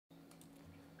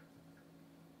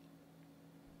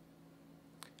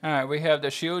Alright, we have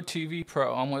the Shield TV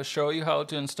Pro. I'm going to show you how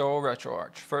to install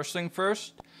RetroArch. First thing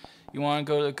first, you want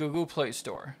to go to the Google Play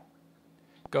Store.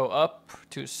 Go up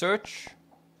to search,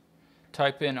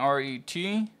 type in RET.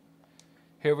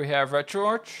 Here we have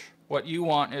RetroArch. What you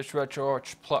want is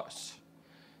RetroArch Plus.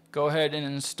 Go ahead and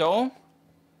install.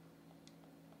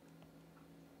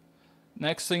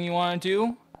 Next thing you want to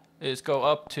do is go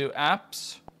up to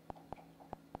Apps.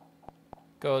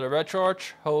 Go to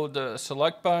RetroArch, hold the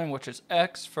select button, which is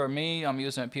X. For me, I'm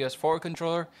using a PS4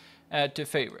 controller. Add to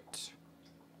favorites.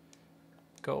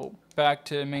 Go back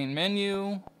to the main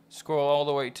menu, scroll all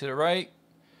the way to the right,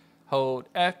 hold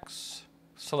X,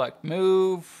 select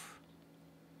Move,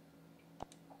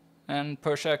 and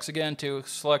push X again to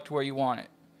select where you want it.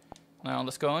 Now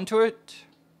let's go into it.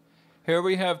 Here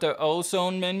we have the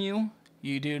Ozone menu.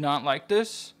 You do not like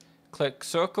this. Click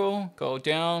circle, go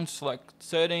down, select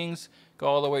settings, go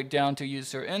all the way down to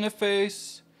user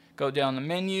interface, go down the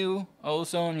menu,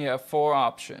 Ozone, you have 4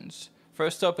 options.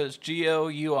 First up is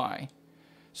GUI.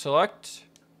 Select,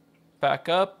 back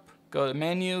up, go to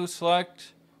menu,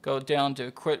 select, go down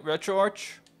to quit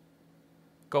RetroArch,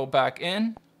 go back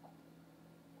in.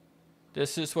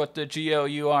 This is what the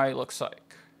GUI looks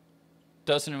like.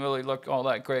 Doesn't really look all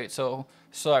that great, so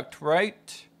select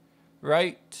right,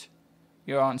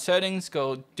 you're on settings,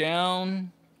 go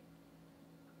down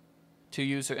to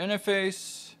user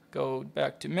interface, go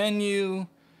back to menu.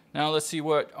 Now let's see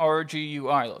what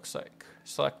RGUI looks like.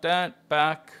 Select that,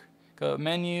 back, go to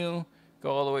menu,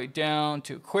 go all the way down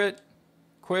to quit,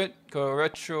 go to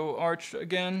RetroArch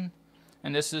again,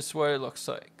 and this is what it looks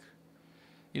like.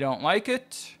 You don't like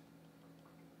it,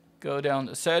 go down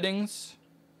to settings,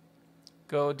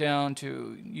 go down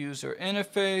to user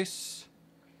interface,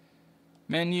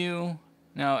 menu,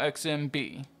 now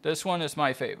XMB. This one is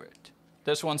my favorite.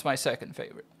 This one's my second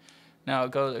favorite. Now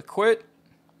go to quit,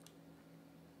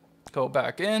 go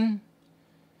back in,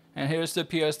 and here's the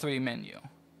PS3 menu.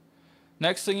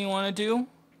 Next thing you want to do,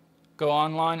 go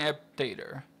online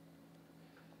updater.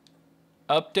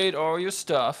 Update all your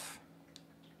stuff.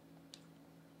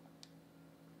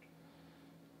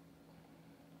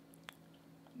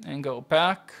 And go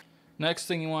back. Next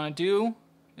thing you want to do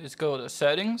is go to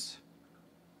settings.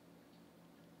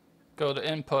 Go to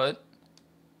input.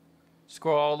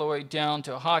 Scroll all the way down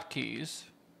to hotkeys.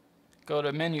 Go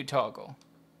to menu toggle.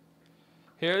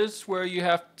 Here's where you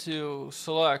have to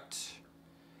select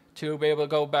to be able to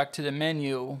go back to the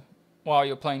menu while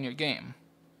you're playing your game.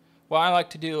 What I like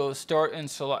to do is start and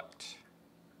select.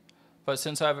 But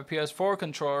since I have a PS4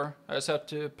 controller, I just have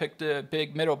to pick the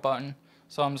big middle button,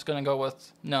 so I'm just going to go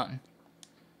with none.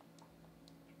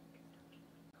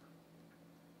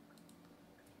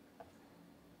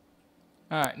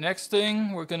 Alright, next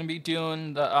thing we're going to be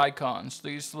doing the icons,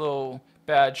 these little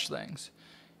badge things.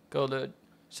 Go to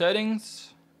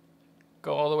settings,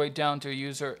 go all the way down to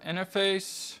user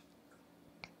interface,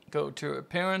 go to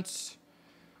appearance,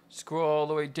 scroll all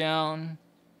the way down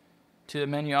to the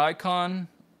menu icon.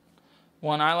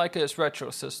 One I like is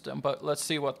retro system, but let's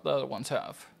see what the other ones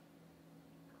have.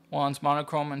 One's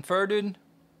monochrome inverted,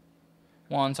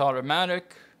 one's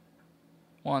automatic,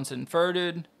 one's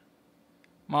inverted,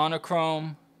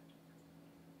 monochrome,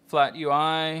 flat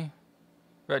UI,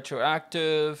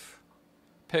 retroactive,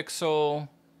 pixel,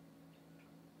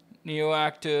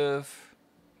 neoactive,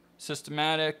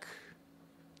 systematic,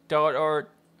 dot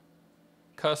art,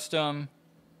 custom,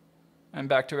 and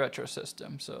back to retro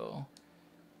system. So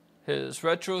his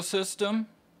retro system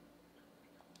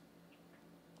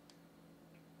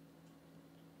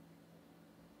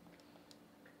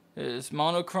is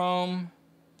monochrome,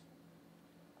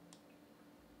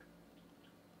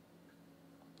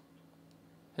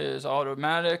 his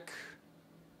automatic,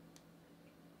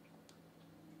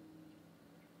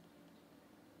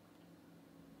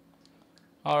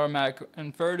 automatic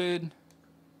inverted,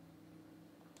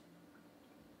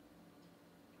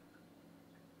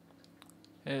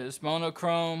 his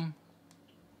monochrome,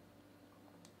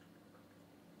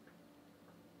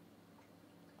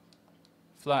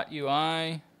 flat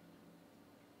UI,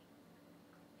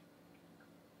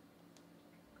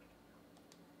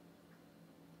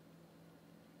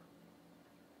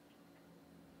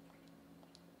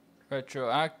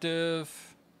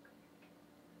 retroactive,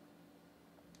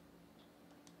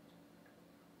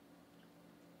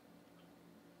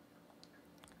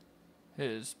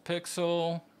 his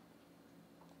pixel,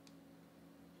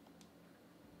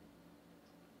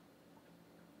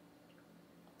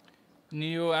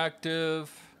 neoactive,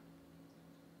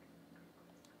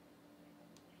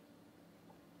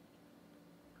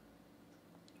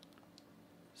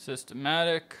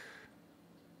 systematic,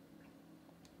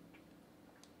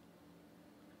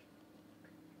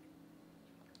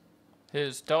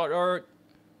 His dot art.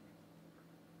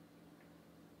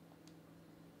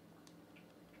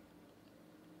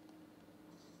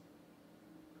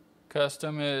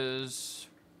 Custom is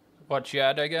what you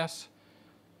add, I guess.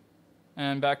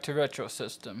 And back to retro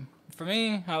system. For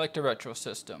me, I like the retro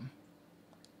system.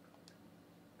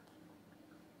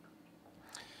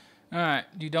 Alright,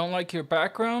 you don't like your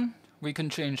background? We can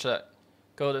change that.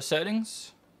 Go to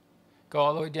settings, go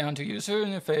all the way down to user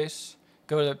interface,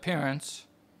 go to appearance,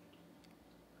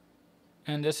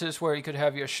 and this is where you could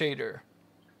have your shader.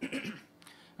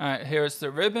 Alright, here's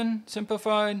the ribbon,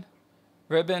 simplified,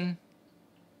 ribbon,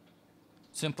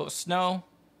 simple snow,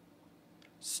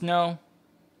 snow,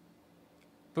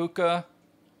 buka,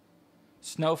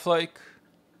 snowflake,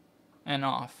 and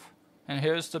off. And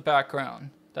here's the background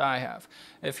that I have.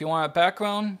 If you want a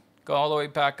background, go all the way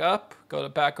back up, go to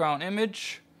background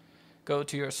image, go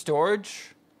to your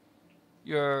storage,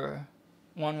 your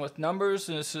one with numbers,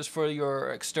 and this is for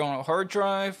your external hard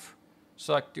drive.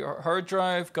 Select your hard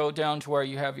drive, go down to where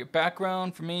you have your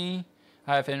background. For me,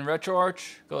 I have it in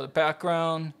RetroArch, go to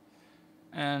background,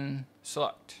 and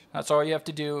select. That's all you have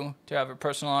to do to have a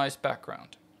personalized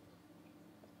background.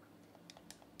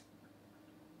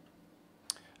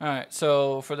 Alright,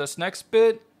 so for this next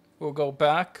bit, we'll go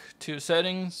back to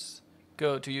settings,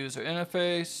 go to user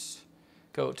interface,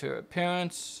 go to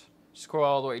appearance, scroll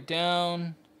all the way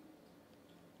down,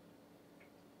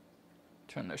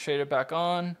 turn the shader back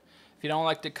on. If you don't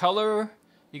like the color,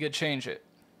 you could change it.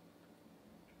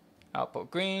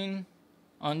 Output green,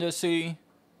 undersea,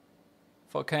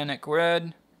 volcanic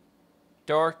red,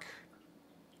 dark,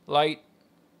 light,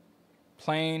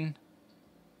 plain,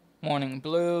 morning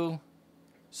blue,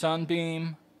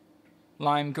 sunbeam,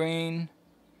 lime green,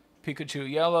 Pikachu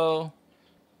yellow,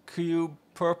 cube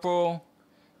purple,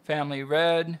 family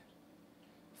red,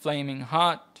 flaming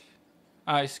hot,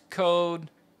 ice cold,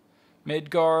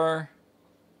 Midgar,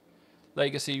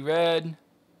 legacy red,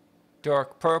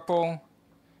 dark purple,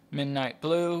 midnight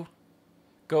blue,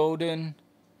 golden,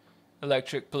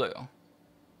 electric blue.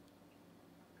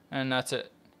 And that's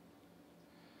it.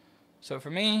 So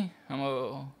for me, I'm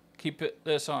going to keep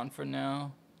this on for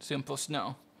now. Simple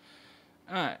snow.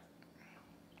 Alright.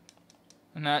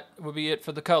 And that will be it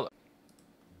for the color.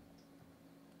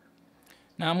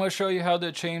 Now I'm going to show you how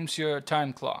to change your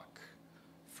time clock.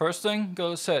 First thing,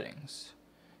 go to settings.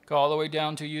 Go all the way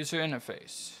down to user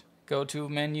interface. Go to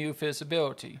menu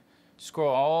visibility.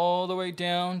 Scroll all the way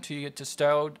down till you get to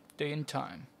style, date, and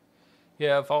time. You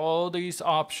have all these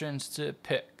options to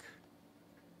pick.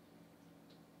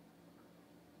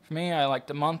 For me, I like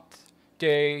the month,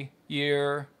 day,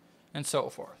 year, and so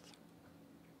forth.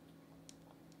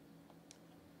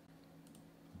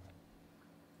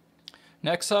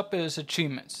 Next up is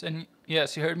achievements. And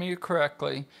yes, you heard me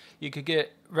correctly. You could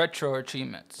get retro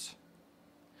achievements.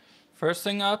 First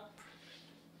thing up,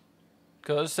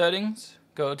 go to settings,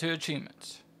 go to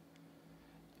achievements.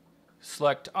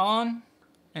 Select on,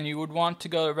 and you would want to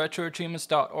go to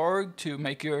retroachievements.org to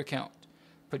make your account.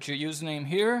 Put your username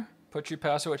here, put your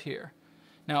password here.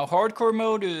 Now, hardcore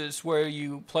mode is where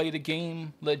you play the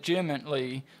game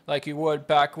legitimately like you would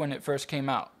back when it first came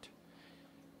out.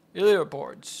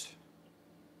 Leaderboards,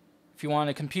 if you want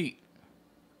to compete.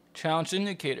 Challenge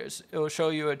indicators, it will show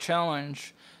you a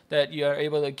challenge that you are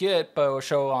able to get, but it will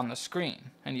show on the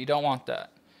screen, and you don't want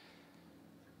that.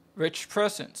 Rich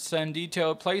presents, send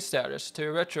detailed play status to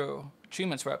your Retro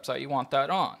Achievements website, you want that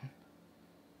on.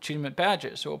 Achievement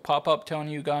badges, it will pop up telling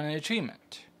you got an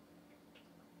achievement.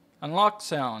 Unlock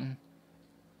sound,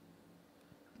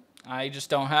 I just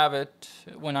don't have it.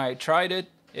 When I tried it,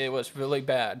 it was really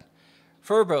bad.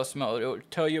 Furbrose mode, it will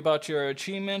tell you about your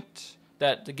achievement,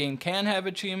 that the game can have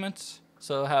achievements,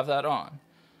 so have that on.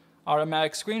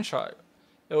 Automatic screenshot,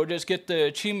 it will just get the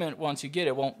achievement once you get it.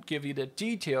 It won't give you the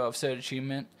detail of said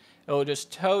achievement. It will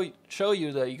just show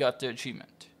you that you got the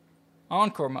achievement.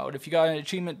 Encore mode, if you got an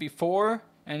achievement before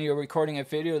and you're recording a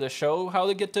video to show how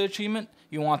to get the achievement,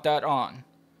 you want that on.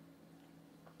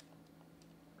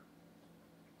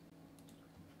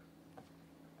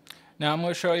 Now I'm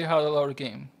going to show you how to load a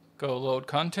game. Go load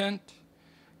content,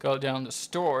 go down to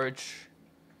storage,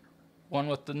 one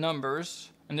with the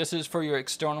numbers, and this is for your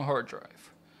external hard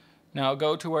drive. Now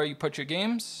go to where you put your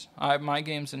games. I have my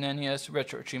games in NES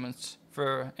Retro Achievements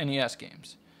for NES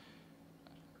games.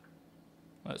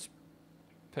 Let's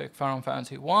pick Final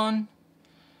Fantasy 1.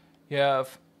 You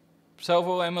have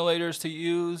several emulators to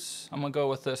use. I'm going to go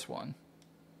with this one.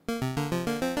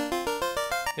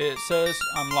 It says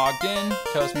I'm logged in,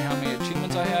 tells me how many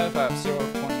achievements I have. I have 0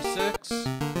 of 26.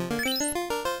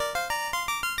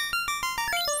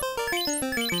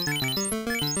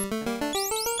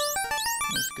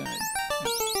 It's going to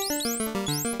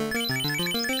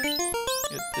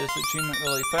achievement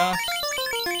really fast.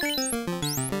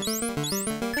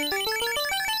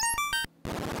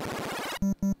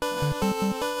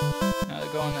 Now to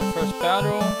go in that first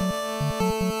battle.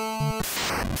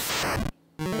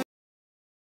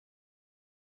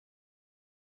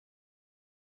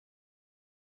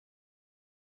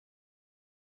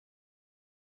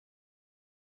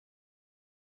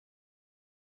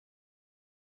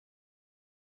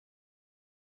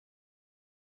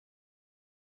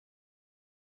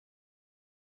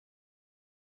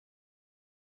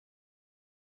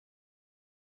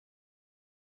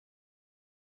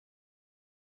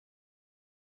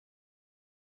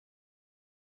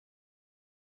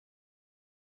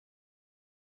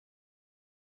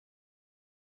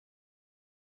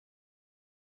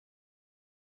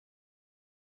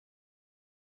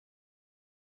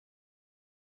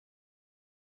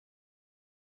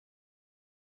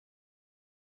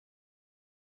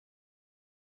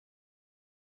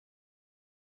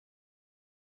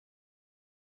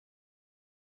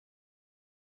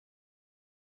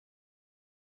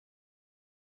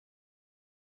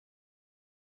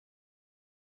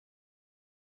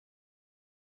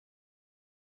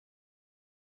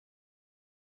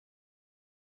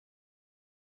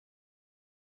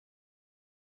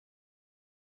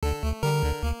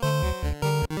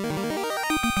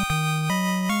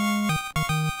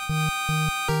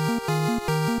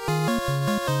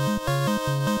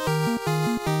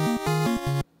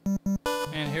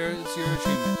 Here's your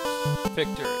achievements.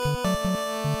 Victory.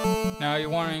 Now you're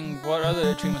wondering what other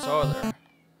achievements are there.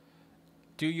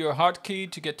 Do your hotkey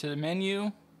to get to the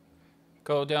menu.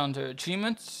 Go down to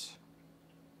achievements.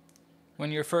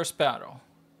 Win your first battle.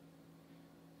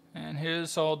 And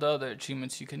here's all the other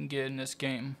achievements you can get in this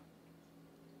game.